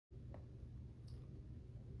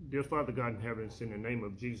Dear Father God in heaven, in the name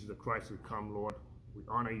of Jesus the Christ, we come, Lord. We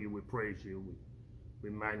honor you, we praise you, we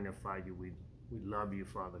magnify you, we love you,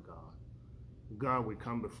 Father God. God, we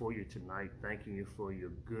come before you tonight, thanking you for your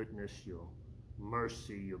goodness, your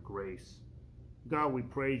mercy, your grace. God, we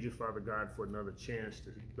praise you, Father God, for another chance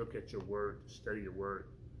to look at your word, to study your word,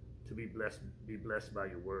 to be blessed by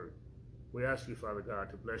your word. We ask you, Father God,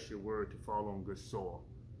 to bless your word to fall on good soil.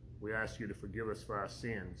 We ask you to forgive us for our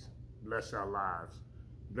sins, bless our lives,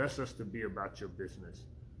 bless us to be about your business.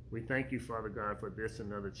 We thank you, Father God, for this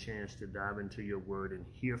another chance to dive into your word and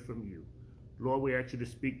hear from you. Lord, we ask you to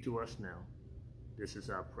speak to us now. This is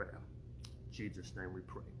our prayer. In Jesus' name we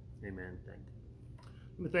pray. Amen. Thank you.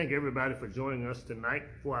 Let me thank everybody for joining us tonight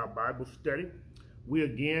for our Bible study. We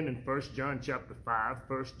again in 1 John chapter 5.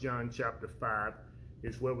 1 John chapter 5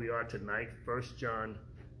 is where we are tonight. 1 John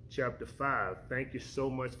chapter 5. Thank you so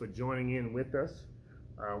much for joining in with us.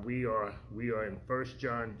 We are in 1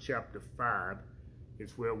 John chapter 5.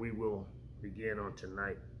 It's where we will begin on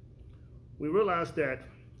tonight. We realize that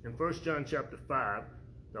in 1 John chapter 5,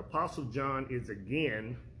 the Apostle John is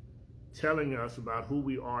again telling us about who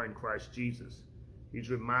we are in Christ Jesus. He's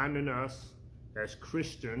reminding us as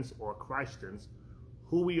Christians or Christians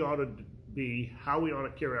who we ought to be, how we ought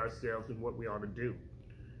to carry ourselves, and what we ought to do.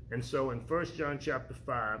 And so in 1 John chapter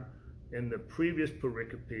 5, in the previous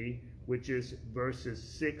pericope, which is verses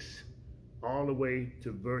 6 all the way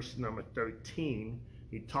to verse number 13,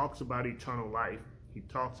 he talks about eternal life. He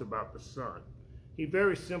talks about the Son. He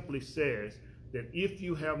very simply says that if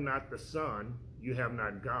you have not the Son, you have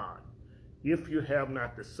not God. If you have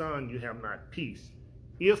not the Son, you have not peace.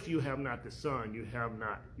 If you have not the Son, you have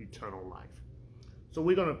not eternal life. So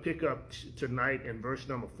we're going to pick up tonight in verse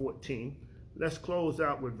number 14. Let's close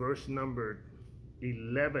out with verse number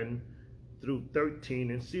 11 through 13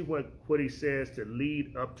 and see what he says to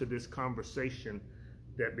lead up to this conversation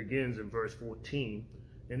that begins in verse 14.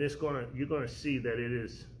 And you're going to see that it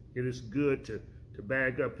is good to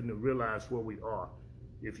bag up and to realize where we are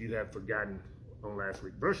if you have forgotten on last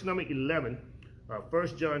week. Verse number 11,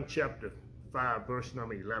 1 John chapter 5, verse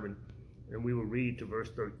number 11, and we will read to verse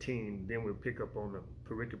 13. Then we'll pick up on the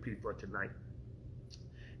pericope for tonight.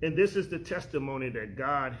 And this is the testimony that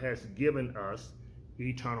God has given us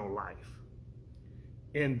eternal life.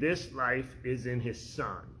 And this life is in his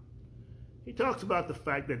Son. He talks about the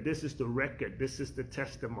fact that this is the record, this is the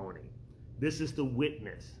testimony, this is the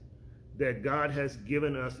witness that God has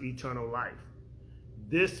given us eternal life.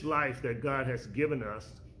 This life that God has given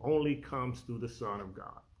us only comes through the Son of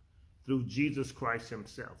God, through Jesus Christ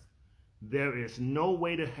himself. There is no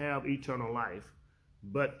way to have eternal life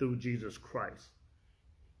but through Jesus Christ.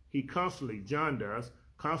 He John does,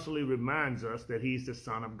 constantly reminds us that he's the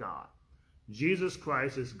Son of God. Jesus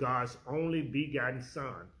Christ is God's only begotten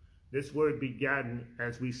Son. This word begotten,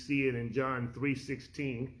 as we see it in John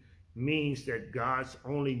 3:16, means that God's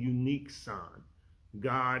only unique Son,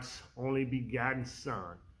 God's only begotten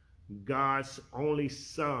Son, God's only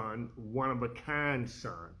Son, one-of-a-kind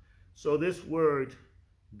Son. So this word,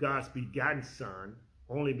 God's begotten Son,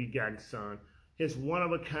 only begotten Son, his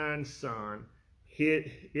one-of-a-kind Son,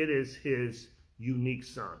 it is his unique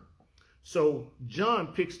Son. So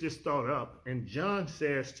John picks this thought up, and John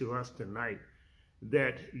says to us tonight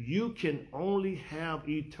that you can only have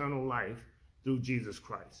eternal life through Jesus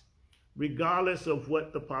Christ. Regardless of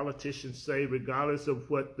what the politicians say, regardless of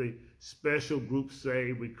what the special groups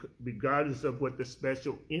say, regardless of what the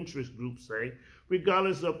special interest groups say,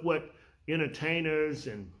 regardless of what entertainers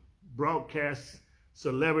and broadcast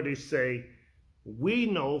celebrities say, we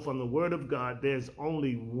know from the Word of God there's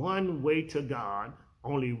only one way to God,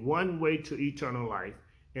 only one way to eternal life,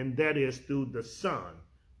 and that is through the Son,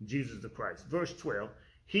 Jesus the Christ. Verse 12,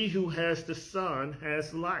 he who has the Son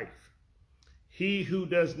has life. He who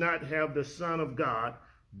does not have the Son of God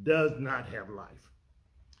does not have life.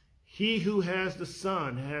 He who has the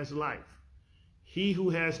Son has life. He who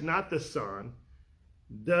has not the Son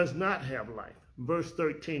does not have life. Verse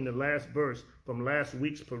 13, the last verse from last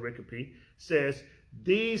week's pericope, says,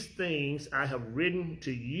 these things I have written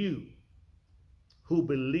to you who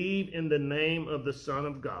believe in the name of the Son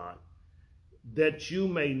of God, that you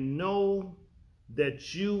may know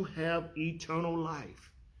that you have eternal life.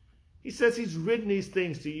 He says he's written these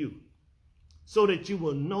things to you so that you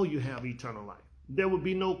will know you have eternal life. There will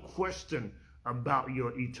be no question about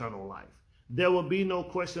your eternal life. There will be no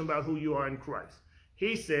question about who you are in Christ.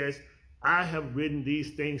 He says, I have written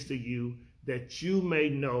these things to you that you may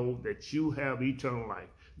know that you have eternal life,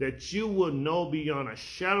 that you will know beyond a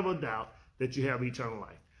shadow of a doubt that you have eternal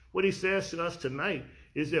life. What he says to us tonight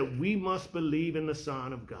is that we must believe in the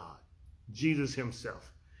Son of God, Jesus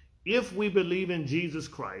himself. If we believe in Jesus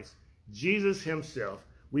Christ, Jesus himself,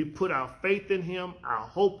 we put our faith in him, our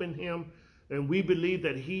hope in him, and we believe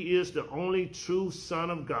that he is the only true Son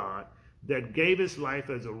of God that gave his life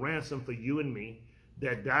as a ransom for you and me,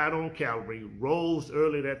 that died on Calvary, rose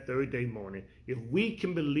early that third day morning. If we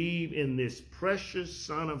can believe in this precious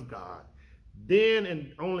Son of God, then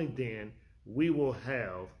and only then we will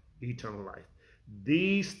have eternal life.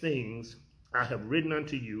 These things I have written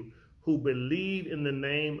unto you who believe in the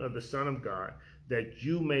name of the Son of God, that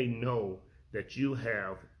you may know that you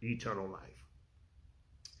have eternal life,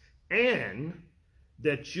 and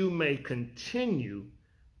that you may continue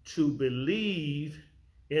to believe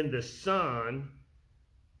in the Son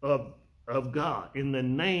of God, in the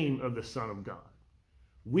name of the Son of God.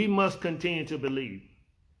 We must continue to believe.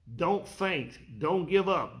 Don't faint. Don't give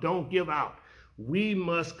up. Don't give out. We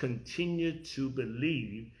must continue to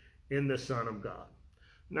believe in the Son of God.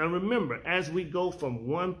 Now remember, as we go from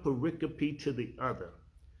one pericope to the other,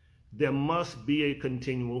 there must be a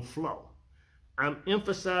continual flow. I'm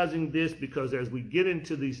emphasizing this because as we get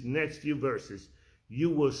into these next few verses, you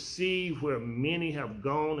will see where many have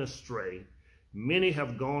gone astray, many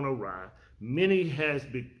have gone awry, many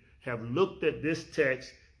have looked at this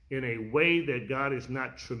text in a way that God is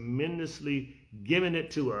not tremendously giving it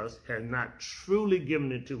to us, has not truly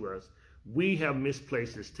given it to us. We have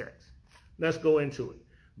misplaced this text. Let's go into it.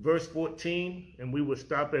 Verse 14, and we will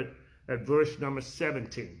stop at verse number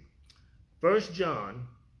 17. 1 John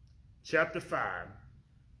chapter 5,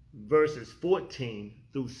 verses 14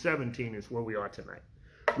 through 17 is where we are tonight.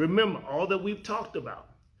 Remember all that we've talked about.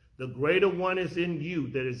 The greater one is in you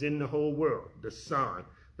that is in the whole world, the Son,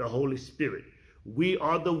 the Holy Spirit. We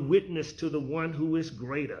are the witness to the one who is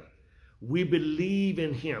greater. We believe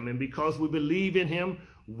in him, and because we believe in him,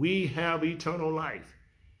 we have eternal life.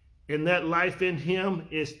 And that life in him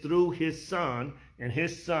is through his Son, and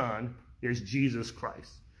his Son is Jesus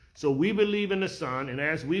Christ. So we believe in the Son, and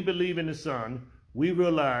as we believe in the Son, we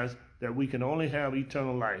realize that we can only have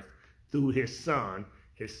eternal life through his Son.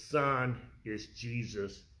 His Son is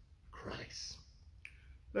Jesus Christ.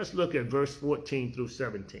 Let's look at verse 14 through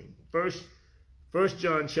 17. First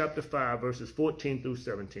John chapter 5, verses 14 through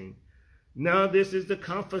 17. Now this is the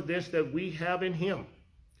confidence that we have in him,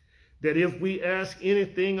 that if we ask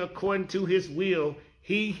anything according to his will,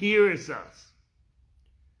 he hears us.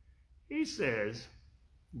 He says,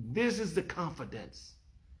 this is the confidence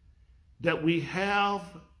that we have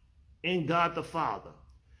in God the Father.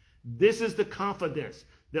 This is the confidence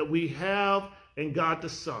that we have in God the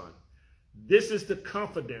Son. This is the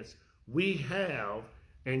confidence we have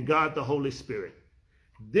in God the Holy Spirit.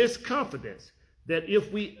 This confidence that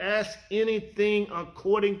if we ask anything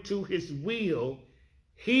according to his will,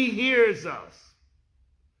 he hears us.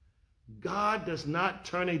 God does not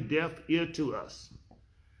turn a deaf ear to us.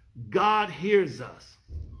 God hears us.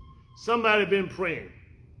 Somebody been praying,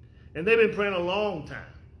 and they've been praying a long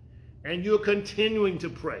time, and you're continuing to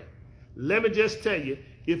pray. Let me just tell you,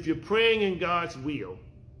 if you're praying in God's will,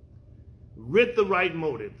 with the right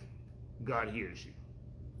motive, God hears you.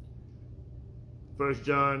 1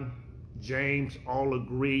 John, James all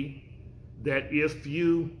agree that if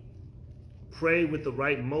you pray with the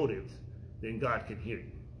right motives, then God can hear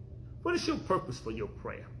you. What is your purpose for your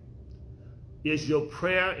prayer? Is your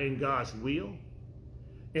prayer in God's will?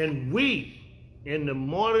 And we, in the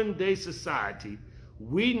modern day society,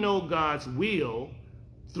 we know God's will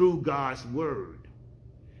through God's word.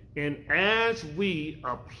 And as we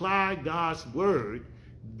apply God's word,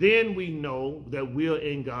 then we know that we're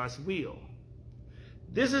in God's will.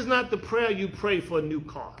 This is not the prayer you pray for a new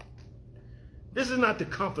car. This is not the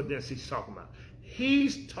confidence he's talking about.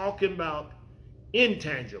 He's talking about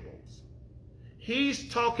intangibles. He's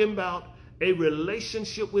talking about a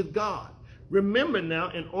relationship with God. Remember now,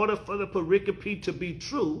 in order for the pericope to be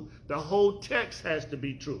true, the whole text has to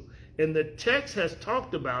be true. And the text has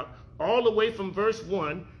talked about, all the way from verse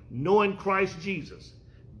 1, knowing Christ Jesus,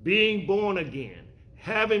 being born again,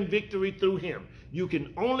 having victory through him. You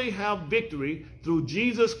can only have victory through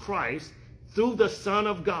Jesus Christ, through the Son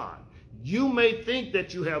of God. You may think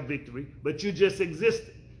that you have victory, but you just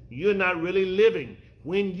existed. You're not really living.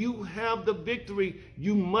 When you have the victory,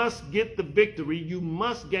 you must get the victory. You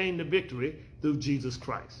must gain the victory through Jesus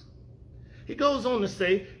Christ. He goes on to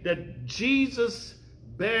say that Jesus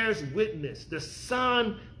bears witness. The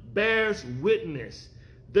Son bears witness.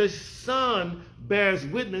 The Son bears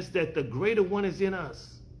witness that the greater one is in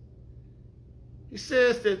us. He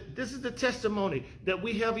says that this is the testimony that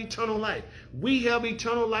we have eternal life. We have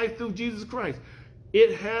eternal life through Jesus Christ.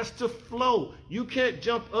 It has to flow. You can't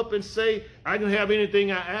jump up and say, I can have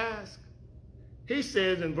anything I ask. He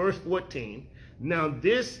says in verse 14, Now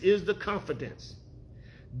this is the confidence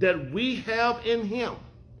that we have in him.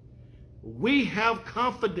 We have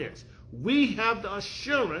confidence. We have the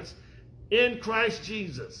assurance in Christ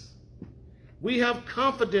Jesus. We have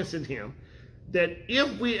confidence in him that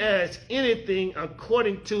if we ask anything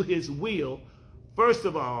according to his will, first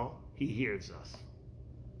of all, he hears us.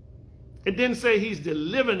 It didn't say he's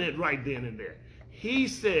delivering it right then and there. He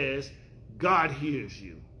says God hears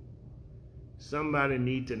you. Somebody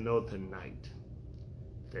need to know tonight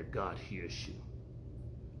that God hears you.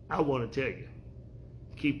 I want to tell you,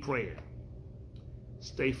 keep praying.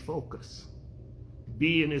 Stay focused.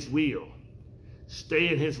 Be in his will. Stay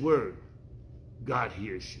in his word. God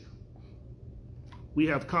hears you. We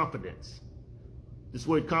have confidence. This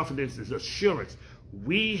word confidence is assurance.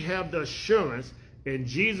 We have the assurance in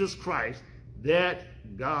Jesus Christ that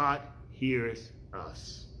God hears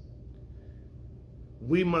us.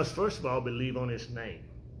 We must first of all believe on his name.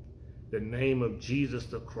 The name of Jesus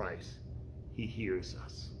the Christ. He hears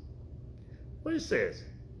us. What it says,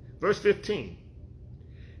 verse 15.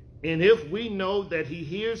 And if we know that he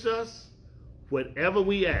hears us, whatever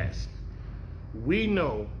we ask, we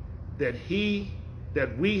know that we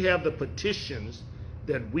have the petitions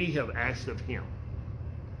that we have asked of him.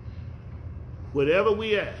 Whatever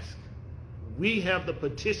we ask, we have the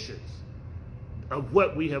petitions of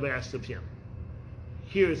what we have asked of him.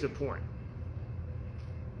 Here's the point.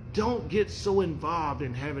 Don't get so involved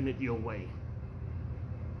in having it your way.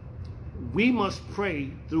 We must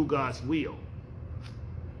pray through God's will.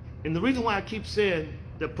 And the reason why I keep saying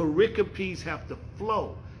the pericopes have to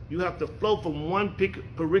flow. You have to flow from one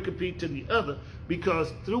pericope to the other,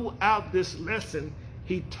 because throughout this lesson,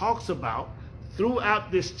 he talks about,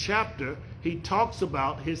 throughout this chapter, he talks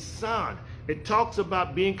about his son. It talks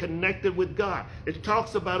about being connected with God. It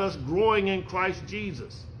talks about us growing in Christ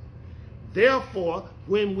Jesus. Therefore,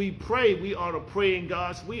 when we pray, we ought to pray in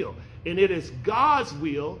God's will. And it is God's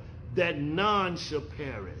will that none shall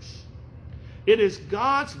perish. It is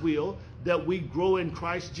God's will that we grow in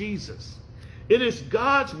Christ Jesus. It is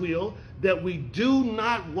God's will that we do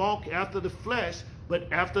not walk after the flesh,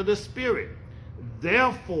 but after the Spirit.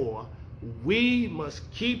 Therefore, we must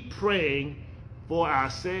keep praying for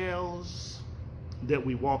ourselves that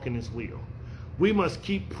we walk in his will. We must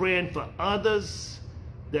keep praying for others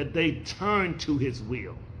that they turn to his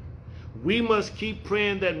will. We must keep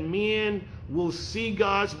praying that men will see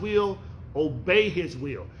God's will, obey his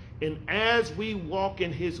will. And as we walk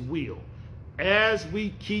in his will, as we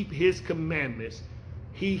keep his commandments,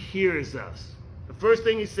 he hears us. The first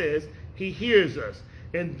thing he says, he hears us.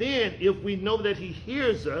 And then if we know that he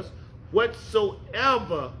hears us,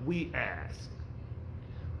 whatsoever we ask,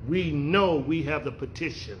 we know we have the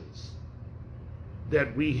petitions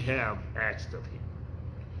that we have asked of him.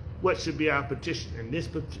 What should be our petition? In this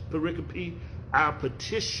pericope, our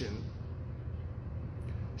petition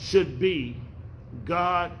should be,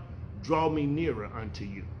 God, draw me nearer unto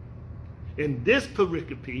you. In this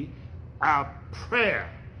pericope, our prayer,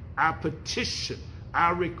 our petition,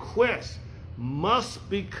 our request must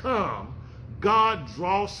become, God,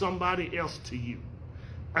 draw somebody else to you.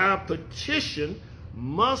 Our petition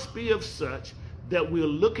must be of such that we're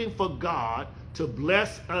looking for God to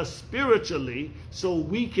bless us spiritually so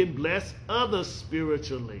we can bless others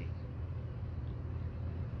spiritually.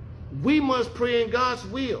 We must pray in God's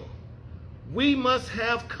will. We must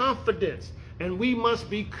have confidence, and we must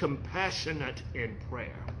be compassionate in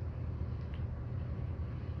prayer.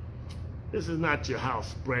 This is not your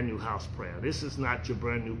brand new house prayer. This is not your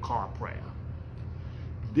brand new car prayer.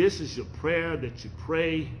 This is your prayer that you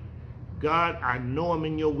pray, God, I know I'm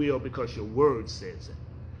in your will because your word says it.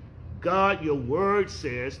 God, your word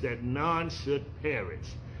says that none should perish.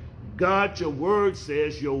 God, your word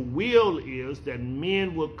says your will is that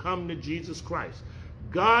men will come to Jesus Christ.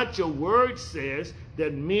 God, your word says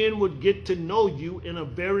that men would get to know you in a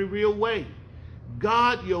very real way.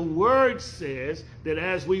 God, your word says that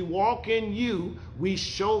as we walk in you, we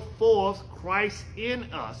show forth Christ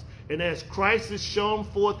in us. And as Christ is shown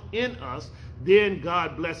forth in us, then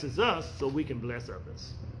God blesses us so we can bless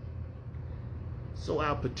others. So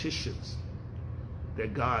our petitions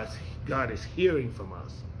that God is hearing from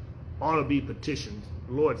us ought to be petitions.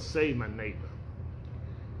 Lord, save my neighbor.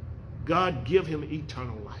 God, give him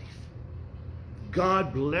eternal life.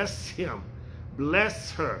 God, bless him.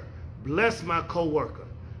 Bless her. Bless my co-worker.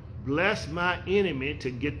 Bless my enemy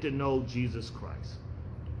to get to know Jesus Christ.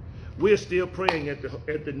 We're still praying at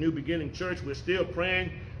the New Beginning Church. We're still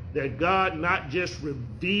praying that God not just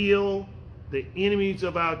reveal the enemies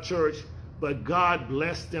of our church, but God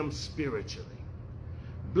bless them spiritually.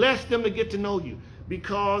 Bless them to get to know you.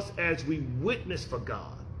 Because as we witness for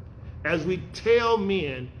God, as we tell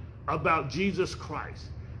men about Jesus Christ,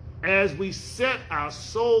 as we set our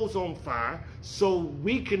souls on fire so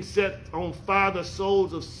we can set on fire the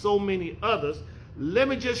souls of so many others, let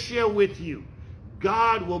me just share with you,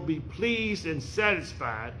 God will be pleased and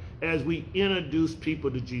satisfied as we introduce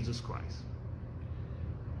people to Jesus Christ.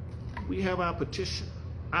 We have our petition.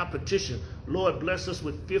 Our petition, Lord, bless us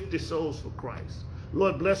with 50 souls for Christ.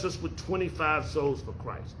 Lord, bless us with 25 souls for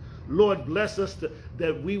Christ. Lord, bless us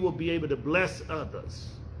that we will be able to bless others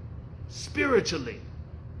spiritually.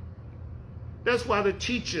 That's why the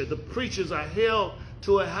teacher, the preachers are held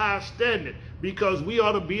to a higher standard, because we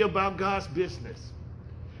ought to be about God's business.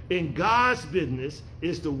 And God's business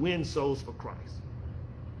is to win souls for Christ.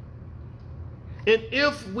 And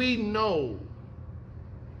if we know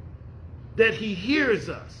that he hears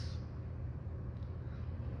us,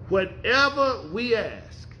 whatever we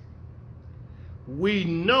ask, we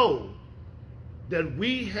know that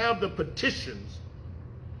we have the petitions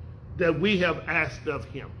that we have asked of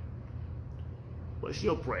him. What's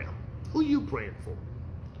your prayer? Who are you praying for?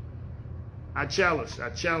 I challenged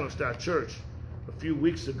our church a few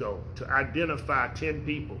weeks ago to identify 10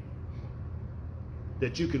 people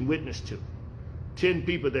that you can witness to, 10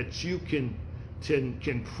 people that you can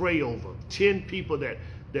pray over, 10 people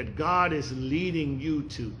that God is leading you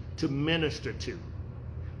to minister to.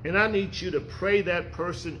 And I need you to pray that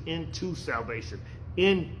person into salvation,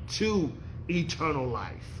 into eternal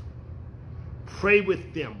life. Pray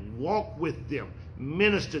with them, walk with them,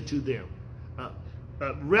 minister to them,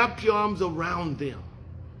 wrap your arms around them.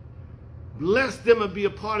 Bless them and be a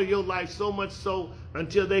part of your life, so much so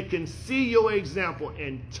until they can see your example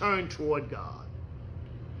and turn toward God.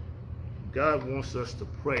 God wants us to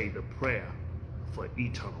pray the prayer for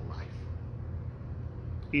eternal life.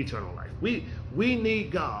 Eternal life. We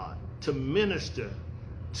need God to minister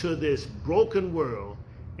to this broken world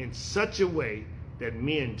in such a way that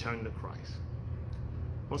men turn to Christ.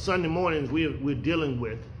 On Sunday mornings, we're dealing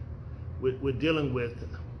with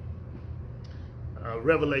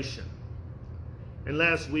Revelation. And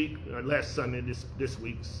last Sunday, this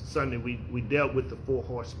week's Sunday, we dealt with the four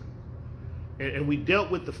horsemen. And we dealt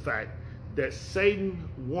with the fact that Satan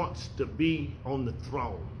wants to be on the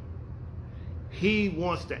throne. He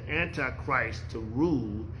wants the Antichrist to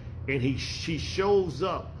rule, and he shows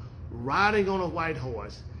up riding on a white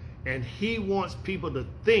horse, and he wants people to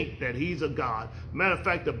think that he's a god. Matter of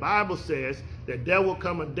fact, the Bible says that there will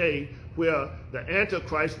come a day where the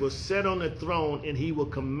Antichrist will sit on the throne and he will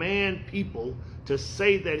command people to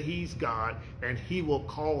say that he's God, and he will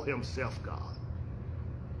call himself God.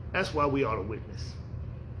 That's why we ought to witness.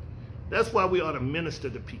 That's why we ought to minister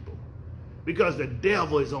to people, because the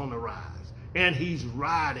devil is on the rise and he's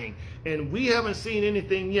riding, and we haven't seen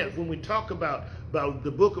anything yet. When we talk about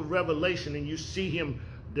the book of Revelation and you see him,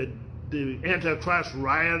 the Antichrist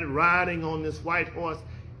riding on this white horse,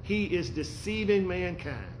 he is deceiving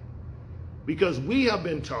mankind, because we have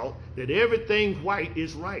been taught that everything white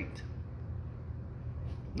is right.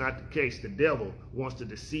 Not the case. The devil wants to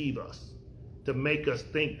deceive us, to make us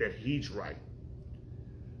think that he's right.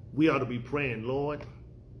 We ought to be praying, Lord,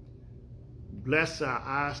 bless our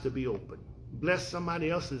eyes to be open. Bless somebody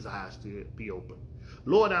else's eyes to be open.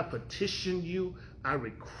 Lord, I petition you, I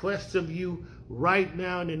request of you right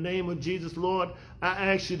now in the name of Jesus, Lord,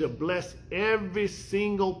 I ask you to bless every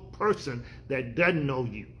single person that doesn't know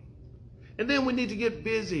you. And then we need to get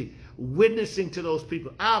busy witnessing to those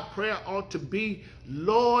people. Our prayer ought to be,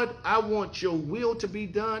 Lord, I want your will to be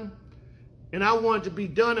done, and I want it to be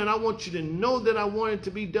done, and I want you to know that I want it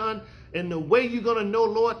to be done. And the way you're going to know,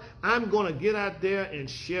 Lord, I'm going to get out there and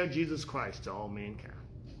share Jesus Christ to all mankind.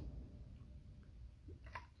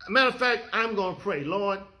 Matter of fact, I'm going to pray,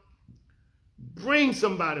 Lord, bring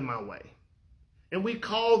somebody my way. And we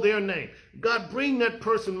call their name. God, bring that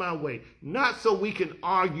person my way. Not so we can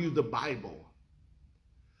argue the Bible,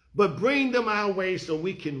 but bring them our way so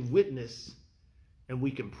we can witness and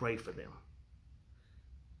we can pray for them.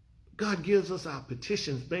 God gives us our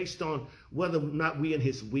petitions based on whether or not we're in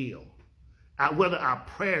his will, whether our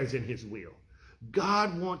prayers in his will.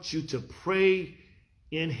 God wants you to pray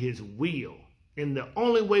in his will. And the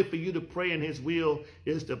only way for you to pray in his will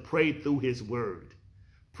is to pray through his word.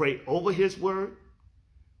 Pray over his word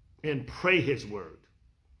and pray his word.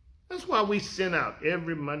 That's why we send out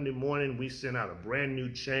every Monday morning, we send out a brand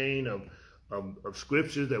new chain of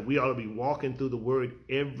scriptures that we ought to be walking through the word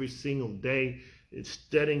every single day. It's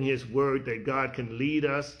studying his word that God can lead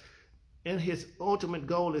us. And his ultimate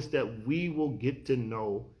goal is that we will get to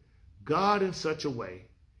know God in such a way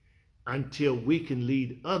until we can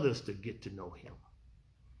lead others to get to know him.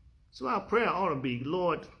 So our prayer ought to be,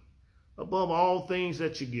 Lord, above all things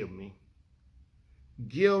that you give me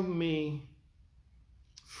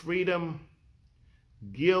freedom,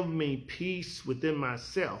 give me peace within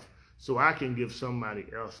myself so I can give somebody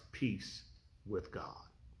else peace with God.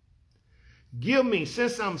 Give me,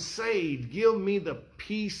 since I'm saved, give me the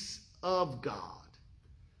peace of God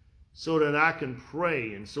so that I can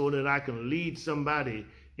pray and so that I can lead somebody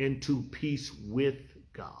into peace with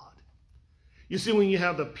God. You see, when you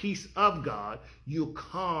have the peace of God, you're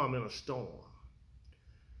calm in a storm.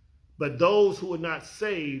 But those who are not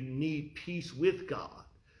saved need peace with God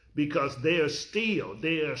because they are still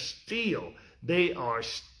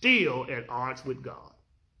at odds with God.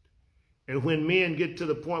 And when men get to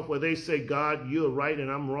the point where they say, God, you're right and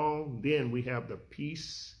I'm wrong, then we have the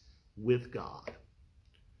peace with God.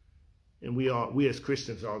 And we as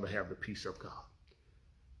Christians ought to have the peace of God.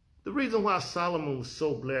 The reason why Solomon was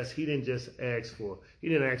so blessed, he didn't ask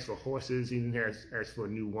for horses, he didn't ask for a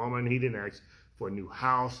new woman, he didn't ask for a new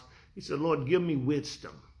house. He said, Lord, give me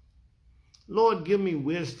wisdom. Lord, give me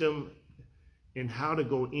wisdom in how to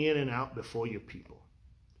go in and out before your people.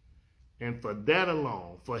 And for that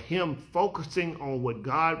alone, for him focusing on what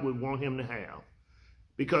God would want him to have,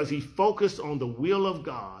 because he focused on the will of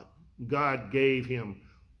God, God gave him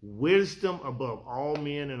wisdom above all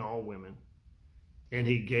men and all women, and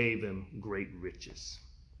he gave him great riches.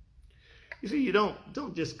 You see, you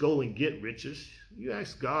don't just go and get riches. You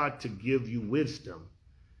ask God to give you wisdom,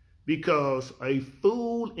 because a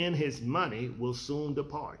fool in his money will soon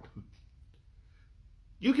depart.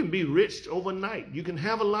 You can be rich overnight. You can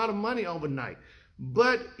have a lot of money overnight.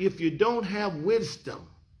 But if you don't have wisdom,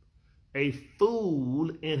 a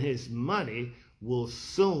fool in his money will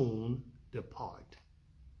soon depart.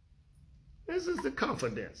 This is the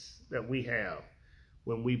confidence that we have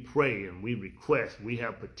when we pray and we request, we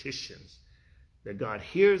have petitions, that God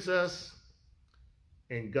hears us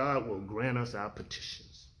and God will grant us our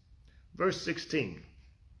petitions. Verse 16.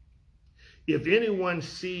 If anyone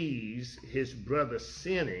sees his brother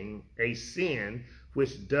sinning a sin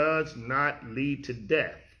which does not lead to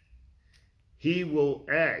death, he will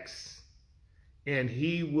ask, and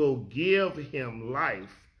he will give him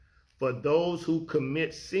life for those who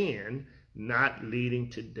commit sin not leading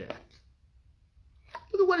to death.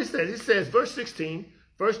 Look at what it says. It says, verse 16,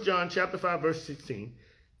 1 John chapter 5, verse 16,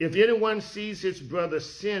 if anyone sees his brother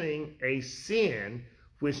sinning a sin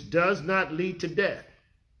which does not lead to death,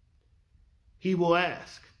 he will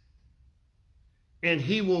ask, and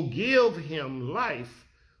he will give him life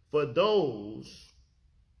for those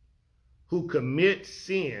who commit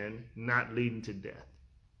sin not leading to death.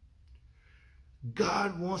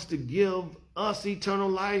 God wants to give us eternal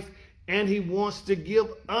life, and he wants to give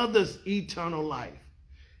others eternal life.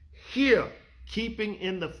 Here, keeping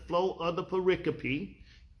in the flow of the pericope,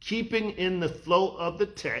 keeping in the flow of the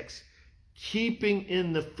text, keeping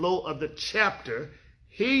in the flow of the chapter,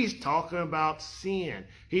 he's talking about sin.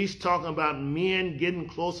 He's talking about men getting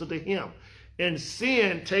closer to him. And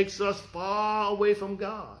sin takes us far away from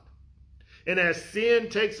God. And as sin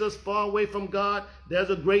takes us far away from God, there's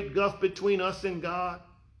a great gulf between us and God.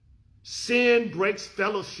 Sin breaks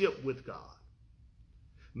fellowship with God.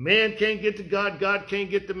 Man can't get to God. God can't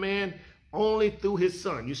get to man only through his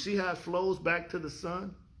Son. You see how it flows back to the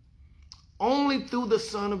Son? Only through the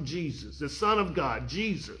Son of Jesus, the Son of God,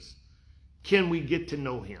 Jesus, can we get to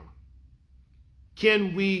know him.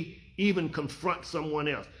 Can we even confront someone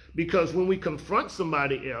else? Because when we confront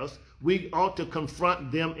somebody else, we ought to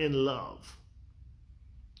confront them in love.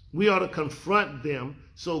 We ought to confront them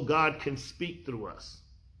so God can speak through us.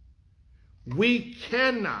 We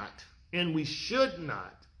cannot and we should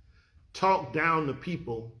not talk down to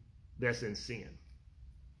people that's in sin.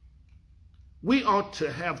 We ought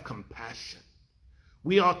to have compassion.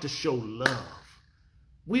 We ought to show love.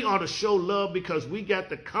 We ought to show love because we got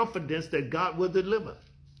the confidence that God will deliver.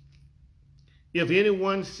 If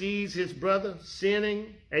anyone sees his brother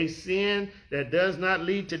sinning a sin that does not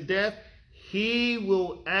lead to death, he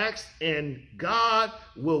will ask, and God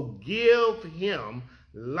will give him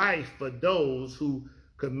life for those who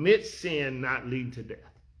commit sin not leading to death.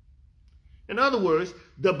 In other words,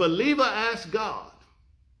 the believer asks God,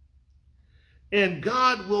 and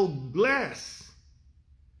God will bless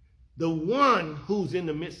the one who's in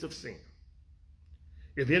the midst of sin.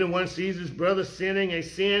 If anyone sees his brother sinning a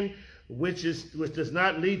sin which does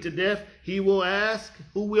not lead to death, he will ask.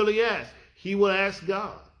 Who will he ask? He will ask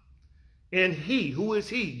God. And he, who is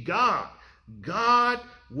he? God. God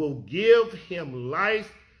will give him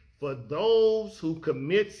life for those who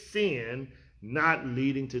commit sin not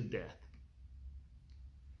leading to death.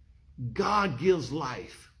 God gives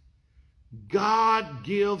life. God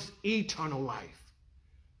gives eternal life.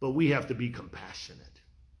 but we have to be compassionate.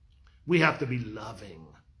 We have to be loving.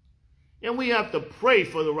 And we have to pray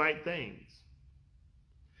for the right things.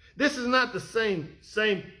 This is not the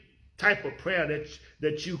same type of prayer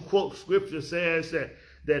that you quote. Scripture says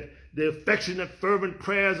that the affectionate, fervent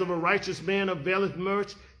prayers of a righteous man availeth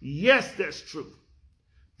much. Yes, that's true.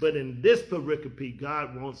 But in this pericope,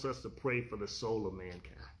 God wants us to pray for the soul of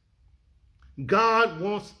mankind. God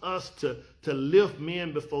wants us to lift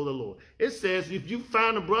men before the Lord. It says if you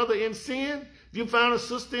find a brother in sin, if you find a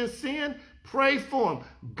sister in sin, pray for them.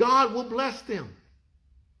 God will bless them.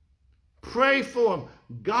 Pray for them.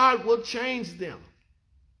 God will change them.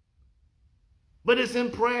 But it's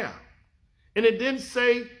in prayer. And it didn't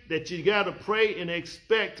say that you got to pray and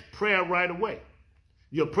expect prayer right away.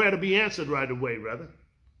 Your prayer to be answered right away, rather.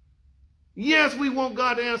 Yes, we want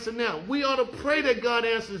God to answer now. We ought to pray that God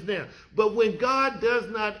answers now. But when God does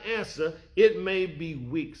not answer, it may be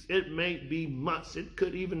weeks. It may be months. It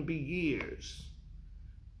could even be years.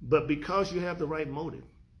 But because you have the right motive,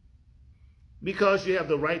 because you have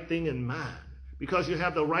the right thing in mind, because you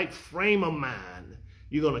have the right frame of mind,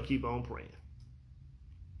 you're going to keep on praying.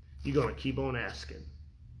 You're going to keep on asking.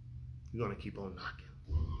 You're going to keep on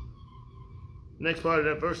knocking. Next part of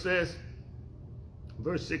that verse says,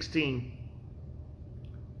 verse 16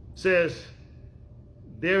 says,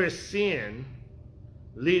 there is sin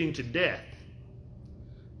leading to death.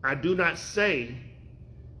 I do not say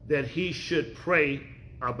that he should pray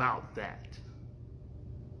about that.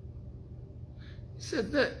 He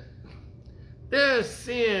said that there is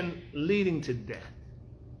sin leading to death.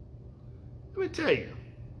 Let me tell you,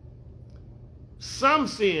 some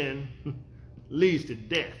sin leads to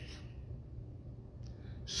death.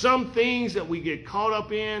 Some things that we get caught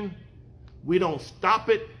up in, we don't stop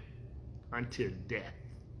it until death.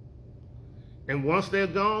 And once they're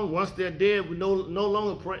gone, once they're dead, we no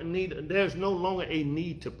longer there's no longer a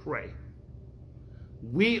need to pray.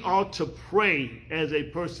 We ought to pray as a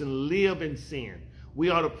person live in sin. We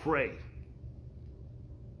ought to pray.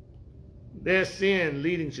 There's sin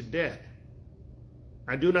leading to death.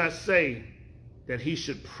 I do not say that he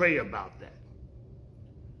should pray about that.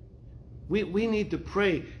 We need to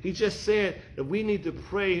pray. He just said that we need to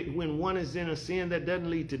pray when one is in a sin that doesn't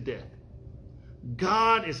lead to death.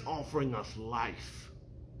 God is offering us life.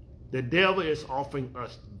 The devil is offering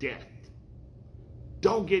us death.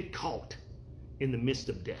 Don't get caught in the midst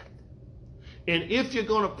of death. And if you're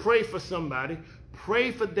going to pray for somebody,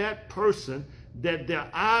 pray for that person that their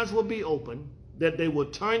eyes will be open, that they will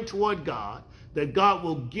turn toward God, that God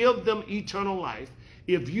will give them eternal life.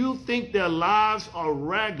 If you think their lives are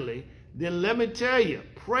raggedy, then let me tell you,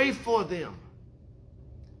 pray for them.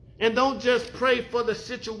 And don't just pray for the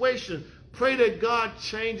situation. Pray that God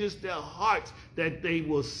changes their hearts, that they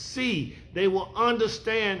will see, they will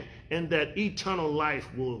understand, and that eternal life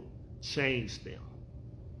will change them.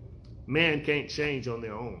 Man can't change on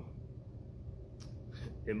their own.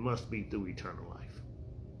 It must be through eternal life.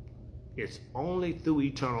 It's only through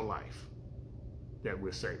eternal life that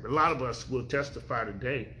we're saved. A lot of us will testify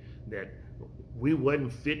today that we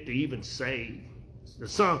wasn't fit to even save. The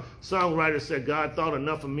songwriter said, God thought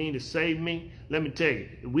enough of me to save me. Let me tell you,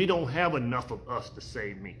 we don't have enough of us to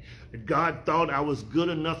save me. God thought I was good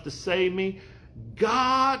enough to save me.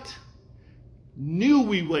 God knew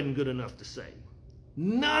we wasn't good enough to save.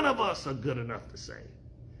 None of us are good enough to save.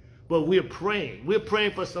 But we're praying. We're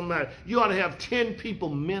praying for somebody. You ought to have 10 people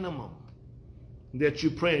minimum that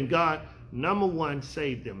you're praying. God, number one,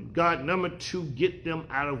 save them. God, number two, get them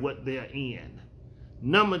out of what they're in.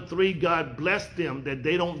 Number three, God, bless them that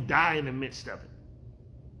they don't die in the midst of it.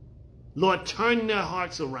 Lord, turn their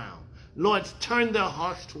hearts around. Lord, turn their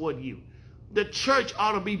hearts toward you. The church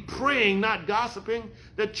ought to be praying, not gossiping.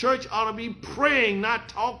 The church ought to be praying, not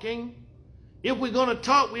talking. If we're going to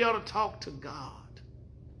talk, we ought to talk to God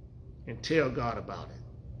and tell God about it.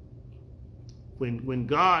 When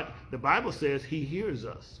God, the Bible says he hears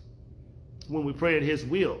us. When we pray in his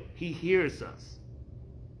will, he hears us.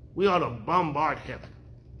 We ought to bombard heaven.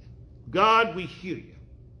 God, we hear you.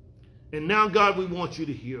 And now, God, we want you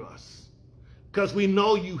to hear us. Because we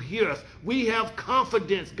know you hear us. We have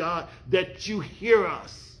confidence, God, that you hear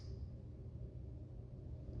us.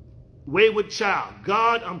 Wayward child,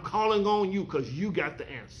 God, I'm calling on you because you got the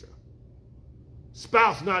answer.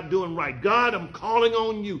 Spouse not doing right, God, I'm calling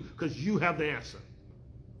on you because you have the answer.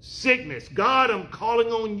 Sickness, God, I'm calling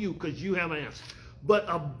on you because you have an answer. But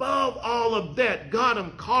above all of that, God,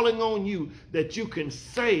 I'm calling on you that you can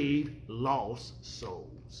save lost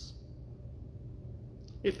souls.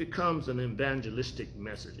 It becomes an evangelistic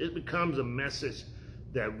message. It becomes a message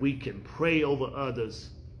that we can pray over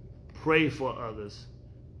others, pray for others,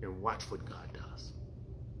 and watch what God does.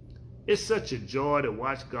 It's such a joy to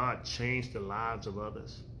watch God change the lives of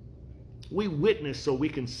others. We witness so we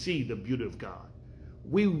can see the beauty of God.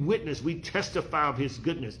 We witness, we testify of his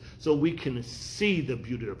goodness so we can see the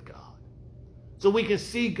beauty of God. So we can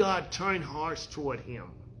see God turn hearts toward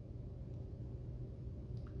him.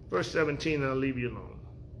 Verse 17, I'll leave you alone.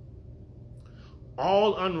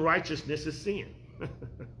 All unrighteousness is sin.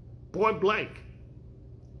 Point blank.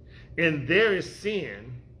 And there is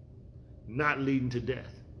sin not leading to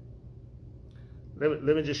death. Let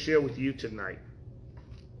me just share with you tonight.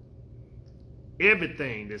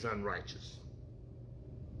 Everything that's unrighteous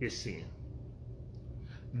is sin.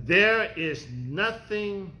 There is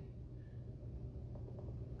nothing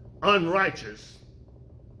unrighteous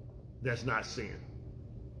that's not sin.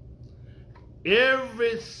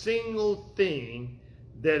 Every single thing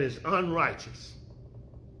that is unrighteous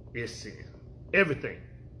is sin. Everything.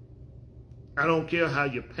 I don't care how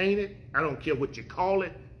you paint it. I don't care what you call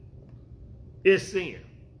it. It's sin.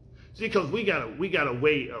 See, because we got a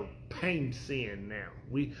way of painting sin now.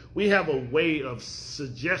 We have a way of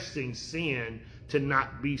suggesting sin to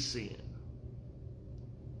not be sin.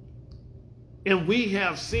 And we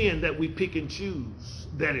have sin that we pick and choose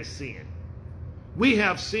that is sin. We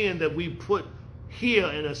have sin that we put here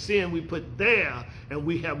and a sin we put there, and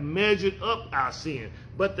we have measured up our sin.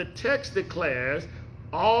 But the text declares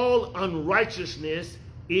all unrighteousness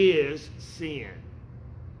is sin.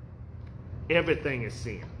 Everything is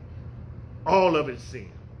sin. All of it is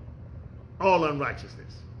sin. All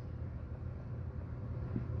unrighteousness.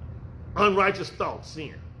 Unrighteous thoughts,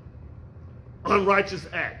 sin. Unrighteous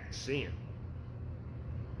act, sin.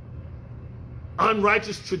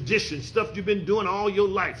 Unrighteous tradition, stuff you've been doing all your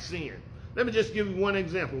life, sin. Let me just give you one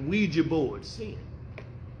example. Ouija board, sin.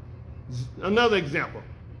 Another example.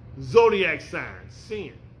 Zodiac signs,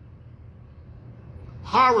 sin.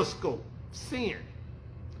 Horoscope, sin.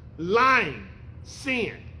 Lying,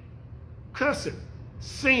 sin. Cussing,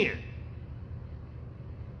 sin.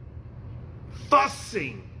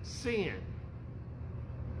 Fussing, sin.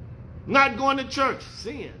 Not going to church,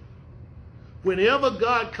 sin. Whenever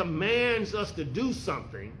God commands us to do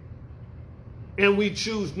something and we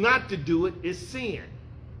choose not to do it, it's sin.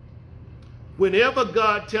 Whenever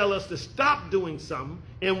God tells us to stop doing something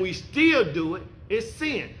and we still do it, it's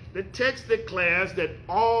sin. The text declares that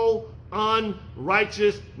all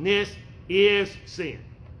unrighteousness is sin.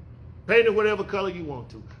 Paint it whatever color you want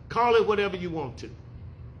to. Call it whatever you want to.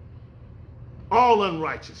 All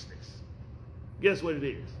unrighteousness. Guess what it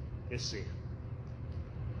is? It's sin.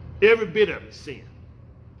 Every bit of it, sin.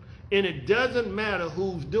 And it doesn't matter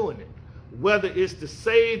who's doing it, whether it's the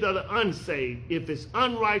saved or the unsaved. If it's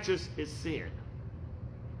unrighteous, it's sin.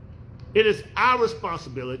 It is our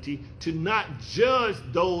responsibility to not judge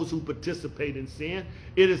those who participate in sin.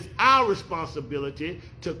 It is our responsibility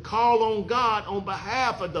to call on God on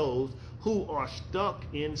behalf of those who are stuck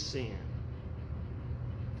in sin.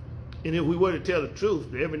 And if we were to tell the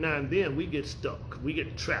truth, every now and then we get stuck, we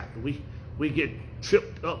get trapped, we get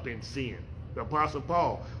tripped up in sin. The Apostle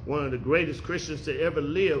Paul, one of the greatest Christians to ever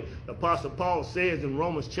live, the Apostle Paul says in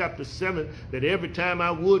Romans chapter 7 that every time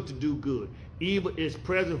I would to do good, evil is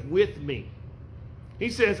present with me. He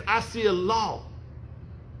says, I see a law.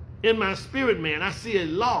 In my spirit, man, I see a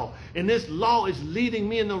law. And this law is leading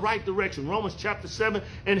me in the right direction. Romans chapter 7.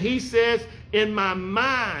 And he says, in my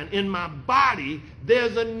mind, in my body,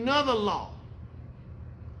 there's another law,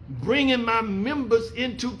 bringing my members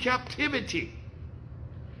into captivity.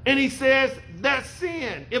 And he says, that's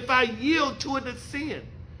sin. If I yield to it, it's sin.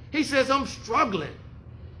 He says, I'm struggling.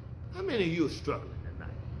 How many of you are struggling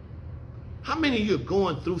tonight? How many of you are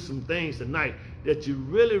going through some things tonight that you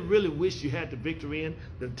really, really wish you had the victory in?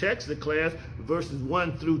 The text declares, verses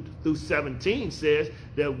 1 through 17 says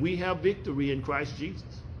that we have victory in Christ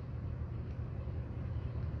Jesus.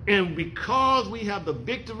 And because we have the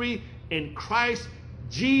victory in Christ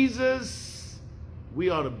Jesus, we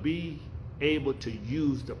ought to be able to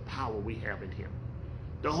use the power we have in him.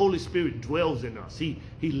 The Holy Spirit dwells in us. He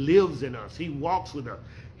lives in us. He walks with us.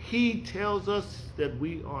 He tells us that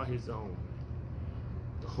we are his own.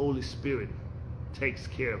 The Holy Spirit takes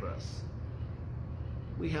care of us.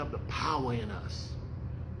 We have the power in us.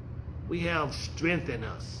 We have strength in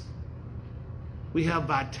us. We have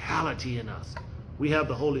vitality in us. We have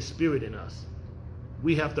the Holy Spirit in us.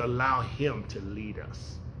 We have to allow him to lead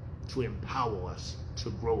us, to empower us, to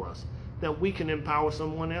grow us, that we can empower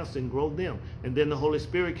someone else and grow them. And then the Holy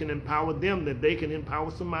Spirit can empower them, that they can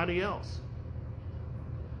empower somebody else.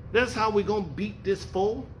 That's how we're going to beat this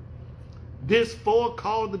foe. This foe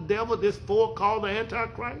called the devil, this foe called the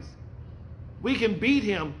Antichrist. We can beat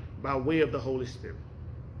him by way of the Holy Spirit.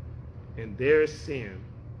 And there is sin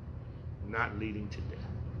not leading to death.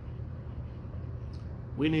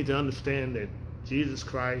 We need to understand that Jesus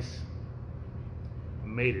Christ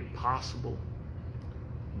made it possible.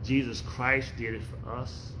 Jesus Christ did it for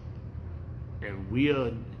us. And we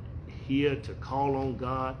are here to call on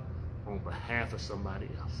God on behalf of somebody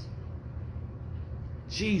else.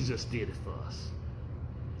 Jesus did it for us.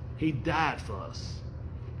 He died for us.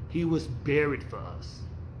 He was buried for us.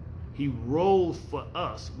 He rose for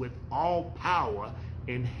us with all power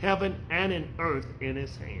in heaven and in earth in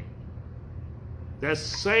his hand. That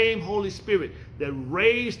same Holy Spirit that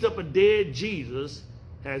raised up a dead Jesus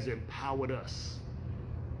has empowered us.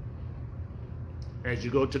 As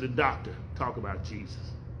you go to the doctor, talk about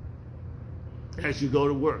Jesus. As you go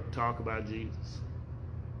to work, talk about Jesus.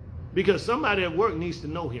 Because somebody at work needs to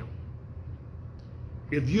know him.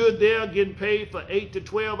 If you're there getting paid for 8 to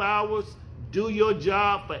 12 hours, do your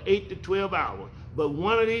job for 8 to 12 hours. But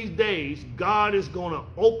one of these days, God is going to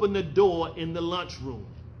open the door in the lunchroom.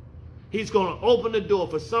 He's going to open the door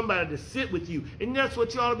for somebody to sit with you. And that's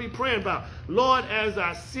what you ought to be praying about. Lord, as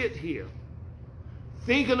I sit here,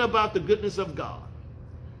 thinking about the goodness of God,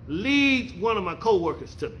 lead one of my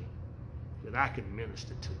co-workers to me that I can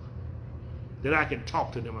minister to them, that I can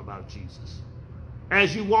talk to them about Jesus.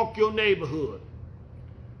 As you walk your neighborhood,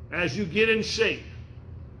 as you get in shape,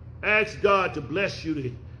 ask God to bless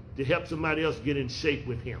you to help somebody else get in shape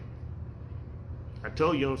with him. I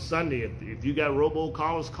told you on Sunday, if you got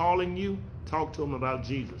robocallers calling you, talk to them about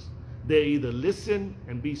Jesus. They'll either listen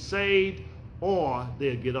and be saved, or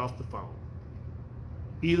they'll get off the phone.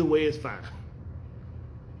 Either way is fine.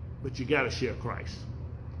 But you got to share Christ.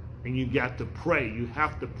 And you got to pray. You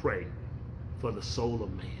have to pray for the soul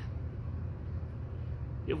of man.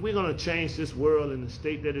 If we're going to change this world in the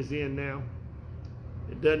state that it's in now,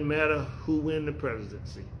 it doesn't matter who wins the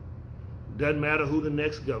presidency. It doesn't matter who the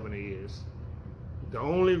next governor is. The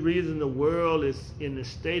only reason the world is in the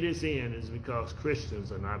state it's in is because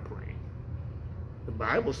Christians are not praying. The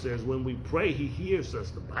Bible says when we pray, he hears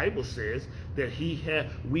us. The Bible says that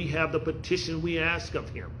we have the petition we ask of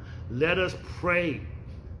him. Let us pray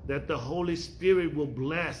that the Holy Spirit will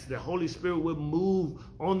bless, the Holy Spirit will move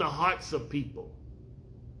on the hearts of people.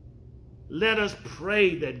 Let us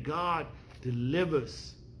pray that God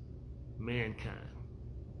delivers mankind.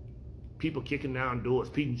 People kicking down doors,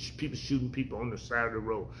 people shooting people on the side of the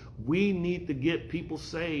road. We need to get people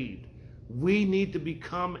saved. We need to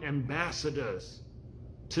become ambassadors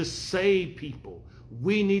to save people.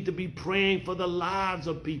 We need to be praying for the lives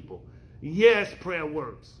of people. Yes, prayer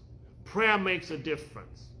works. Prayer makes a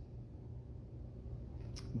difference.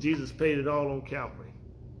 Jesus paid it all on Calvary.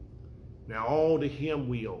 Now all to him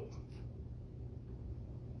we owe.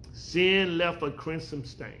 Sin left a crimson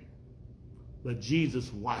stain, but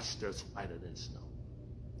Jesus washed us whiter than snow.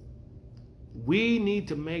 We need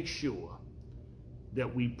to make sure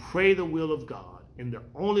that we pray the will of God, and the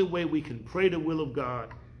only way we can pray the will of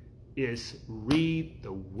God is read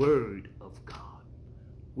the Word of God.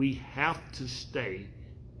 We have to stay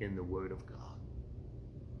in the Word of God.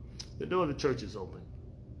 The door of the church is open.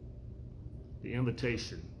 The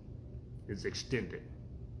invitation is extended.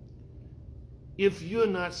 If you're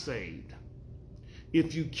not saved,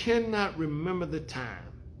 if you cannot remember the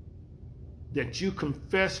time that you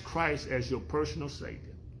confess Christ as your personal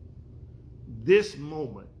Savior, this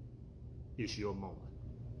moment is your moment.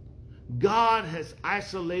 God has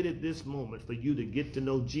isolated this moment for you to get to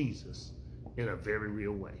know Jesus in a very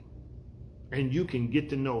real way. And you can get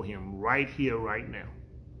to know him right here, right now.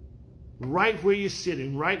 Right where you're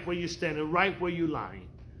sitting, right where you're standing, right where you're lying,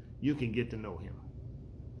 you can get to know him.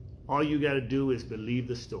 All you got to do is believe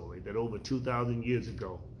the story that over 2,000 years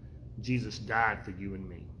ago, Jesus died for you and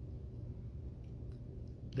me.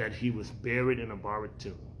 That he was buried in a borrowed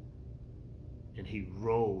tomb. And he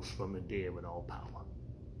rose from the dead with all power.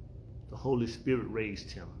 The Holy Spirit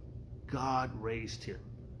raised him. God raised him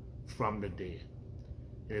from the dead.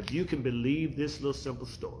 And if you can believe this little simple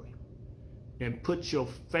story and put your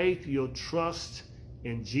faith, your trust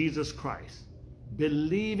in Jesus Christ,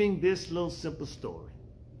 believing this little simple story,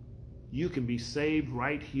 you can be saved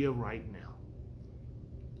right here, right now.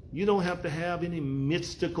 You don't have to have any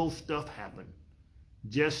mystical stuff happen.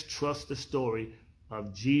 Just trust the story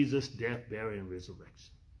of Jesus' death, burial, and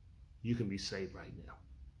resurrection. You can be saved right now.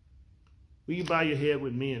 Will you bow your head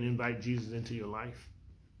with me and invite Jesus into your life?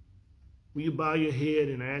 Will you bow your head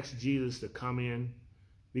and ask Jesus to come in?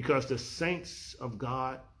 Because the saints of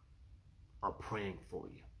God are praying for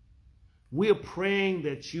you. We are praying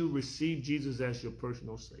that you receive Jesus as your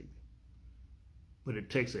personal Savior. But it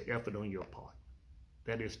takes an effort on your part.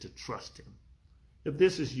 That is to trust him. If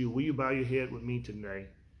this is you, will you bow your head with me today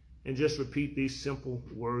and just repeat these simple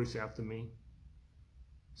words after me.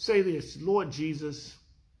 Say this: Lord Jesus,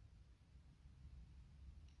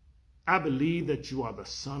 I believe that you are the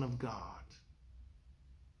Son of God.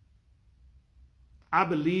 I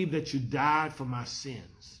believe that you died for my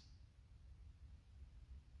sins.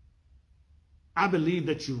 I believe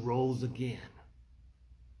that you rose again.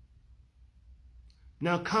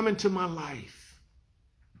 Now come into my life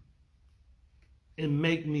and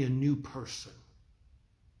make me a new person.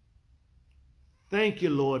 Thank you,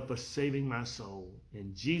 Lord, for saving my soul.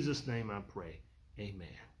 In Jesus' name I pray. Amen.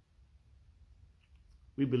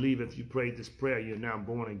 We believe if you prayed this prayer, you're now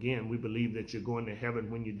born again. We believe that you're going to heaven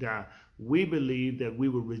when you die. We believe that we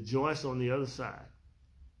will rejoice on the other side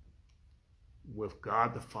with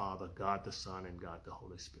God the Father, God the Son, and God the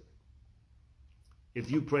Holy Spirit.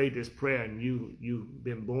 If you prayed this prayer and you've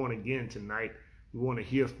been born again tonight, we want to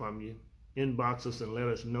hear from you. Inbox us and let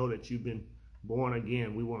us know that you've been born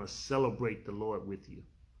again. We want to celebrate the Lord with you.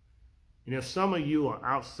 And if some of you are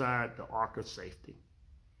outside the ark of safety,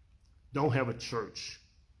 don't have a church,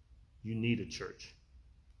 you need a church.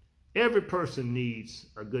 Every person needs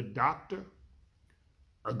a good doctor,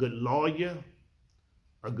 a good lawyer,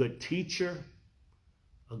 a good teacher,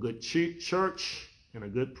 a good church, and a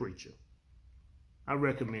good preacher. I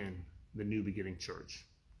recommend the New Beginning Church,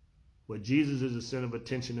 where Jesus is the center of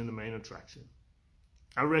attention and the main attraction.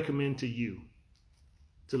 I recommend to you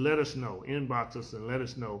to let us know, inbox us and let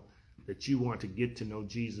us know that you want to get to know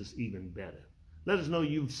Jesus even better. Let us know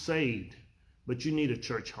you've saved, but you need a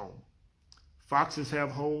church home. Foxes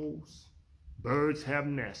have holes, birds have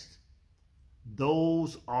nests.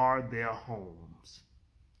 Those are their homes.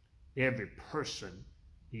 Every person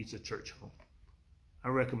needs a church home. I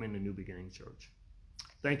recommend the New Beginning Church.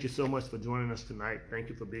 Thank you so much for joining us tonight. Thank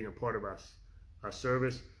you for being a part of our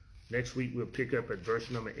service. Next week, we'll pick up at verse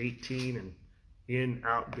number 18 and end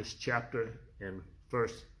out this chapter in 1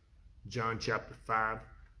 John chapter 5.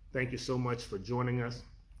 Thank you so much for joining us.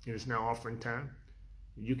 It is now offering time.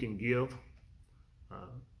 You can give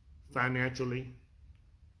financially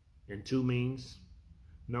in two means.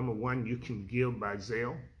 Number one, you can give by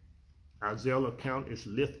Zelle. Our Zelle account is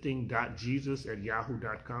Lifting.Jesus at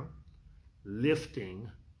yahoo.com.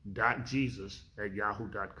 Lifting.Jesus at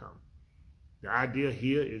yahoo.com. The idea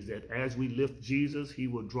here is that as we lift Jesus, he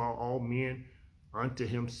will draw all men unto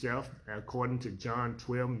himself, according to John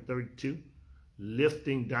 12:32.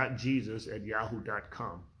 Lifting.Jesus at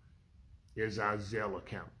yahoo.com is our Zelle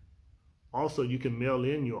account. Also, you can mail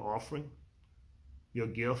in your offering, your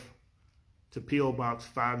gift, to P.O. Box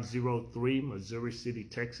 503, Missouri City,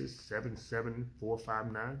 Texas,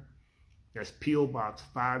 77459. That's P.O. Box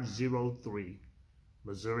 503,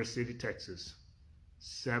 Missouri City, Texas,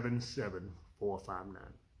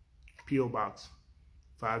 77459. P.O. Box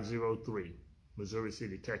 503, Missouri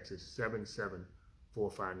City, Texas,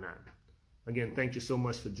 77459. Again, thank you so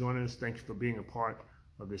much for joining us. Thank you for being a part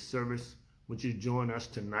of this service. Would you join us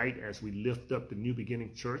tonight as we lift up the New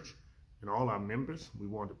Beginning Church and all our members? We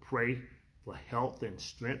want to pray for health and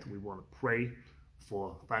strength. We want to pray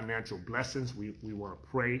for financial blessings. We want to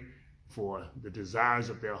pray for the desires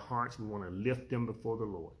of their hearts. We want to lift them before the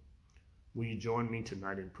Lord. Will you join me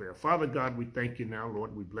tonight in prayer? Father God, we thank you now,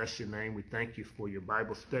 Lord. We bless your name. We thank you for your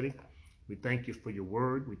Bible study. We thank you for your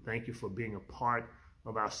word. We thank you for being a part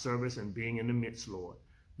of our service and being in the midst, Lord.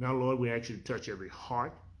 Now, Lord, we ask you to touch every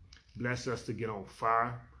heart. Bless us to get on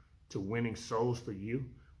fire to winning souls for you.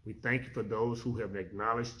 We thank you for those who have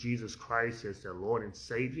acknowledged Jesus Christ as their Lord and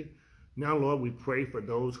Savior. Now, Lord, we pray for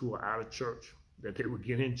those who are out of church, that they will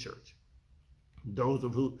get in church. Those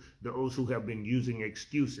who have been using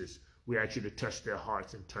excuses, we ask you to touch their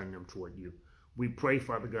hearts and turn them toward you. We pray,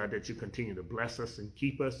 Father God, that you continue to bless us and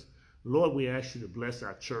keep us. Lord, we ask you to bless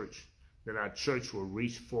our church, that our church will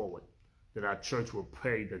reach forward, that our church will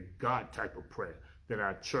pray the God type of prayer, that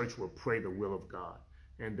our church will pray the will of God,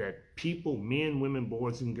 and that people, men, women,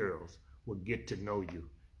 boys, and girls will get to know you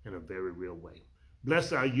in a very real way.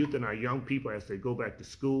 Bless our youth and our young people as they go back to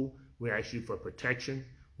school. We ask you for protection.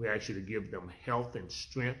 We ask you to give them health and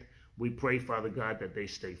strength. We pray, Father God, that they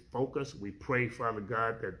stay focused. We pray, Father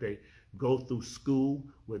God, that they go through school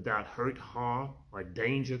without hurt, harm, or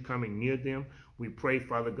danger coming near them. We pray,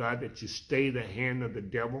 Father God, that you stay the hand of the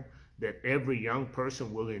devil, that every young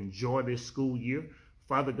person will enjoy this school year.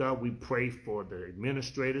 Father God, we pray for the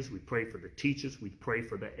administrators. We pray for the teachers. We pray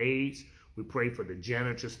for the aides. We pray for the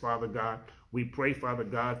janitors, Father God. We pray, Father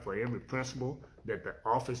God, for every principal, that the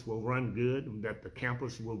office will run good and that the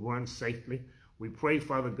campus will run safely. We pray,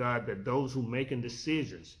 Father God, that those who are making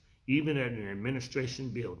decisions, even at an administration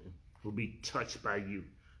building, will be touched by you.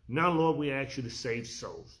 Now, Lord, we ask you to save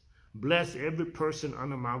souls. Bless every person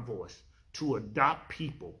under my voice to adopt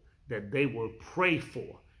people that they will pray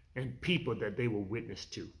for and people that they will witness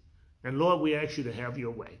to. And Lord, we ask you to have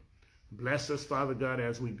your way. Bless us, Father God,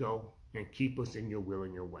 as we go, and keep us in your will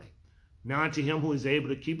and your way. Now unto him who is able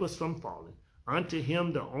to keep us from falling, unto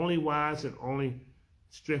him the only wise and only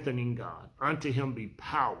strengthening God, unto him be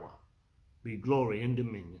power, be glory and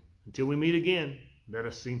dominion. Until we meet again, let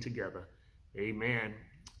us sing together. Amen,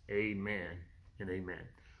 amen, and amen.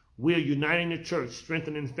 We are uniting the church,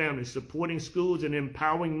 strengthening families, supporting schools, and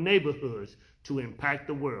empowering neighborhoods to impact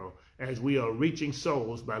the world as we are reaching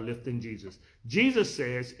souls by lifting Jesus. Jesus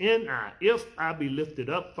says, if I be lifted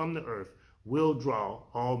up from the earth, will draw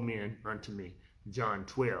all men unto me. John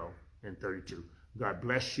 12:32. God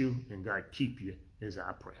bless you and God keep you is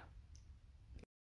our prayer.